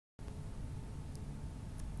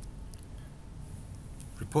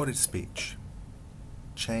Reported speech.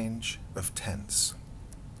 Change of tense.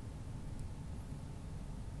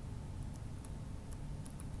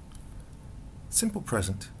 Simple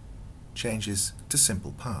present changes to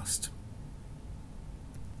simple past.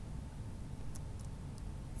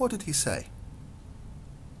 What did he say?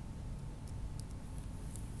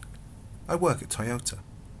 I work at Toyota.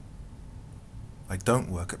 I don't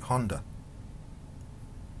work at Honda.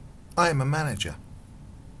 I am a manager.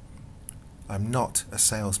 I'm not a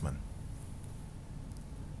salesman.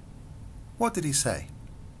 What did he say?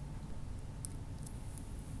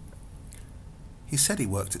 He said he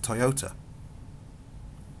worked at Toyota.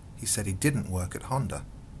 He said he didn't work at Honda.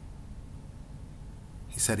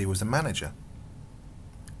 He said he was a manager.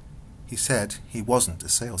 He said he wasn't a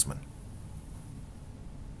salesman.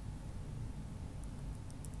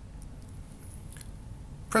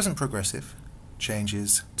 Present progressive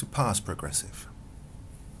changes to past progressive.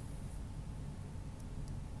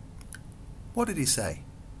 What did he say?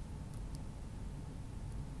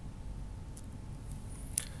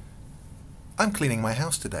 I'm cleaning my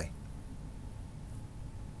house today.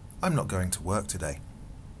 I'm not going to work today.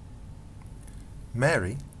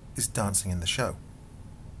 Mary is dancing in the show.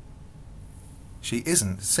 She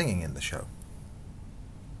isn't singing in the show.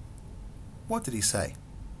 What did he say?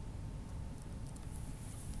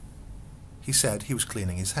 He said he was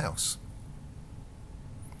cleaning his house.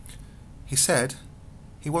 He said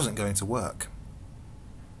he wasn't going to work.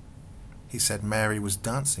 He said Mary was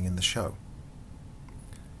dancing in the show.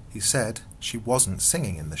 He said she wasn't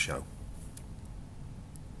singing in the show.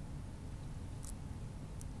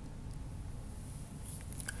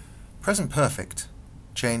 Present perfect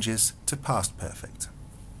changes to past perfect.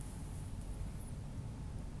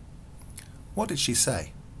 What did she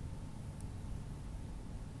say?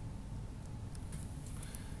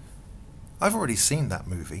 I've already seen that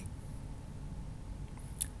movie.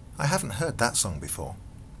 I haven't heard that song before.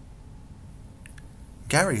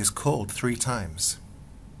 Gary has called 3 times.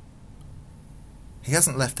 He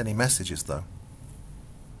hasn't left any messages though.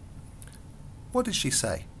 What did she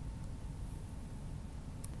say?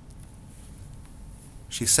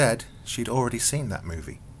 She said she'd already seen that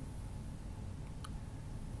movie.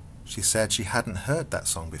 She said she hadn't heard that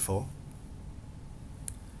song before.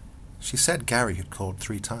 She said Gary had called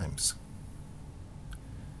 3 times.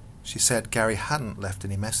 She said Gary hadn't left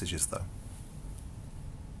any messages though.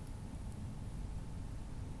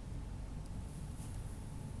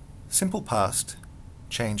 Simple past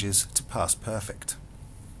changes to past perfect.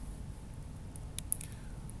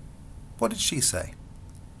 What did she say?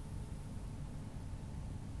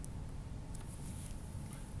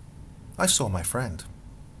 I saw my friend.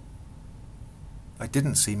 I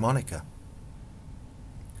didn't see Monica.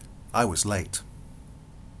 I was late.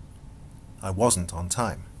 I wasn't on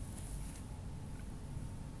time.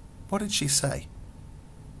 What did she say?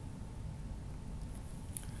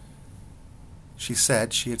 She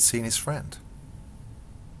said she had seen his friend.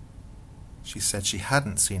 She said she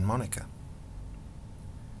hadn't seen Monica.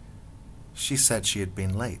 She said she had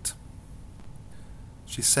been late.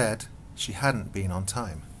 She said she hadn't been on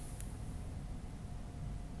time.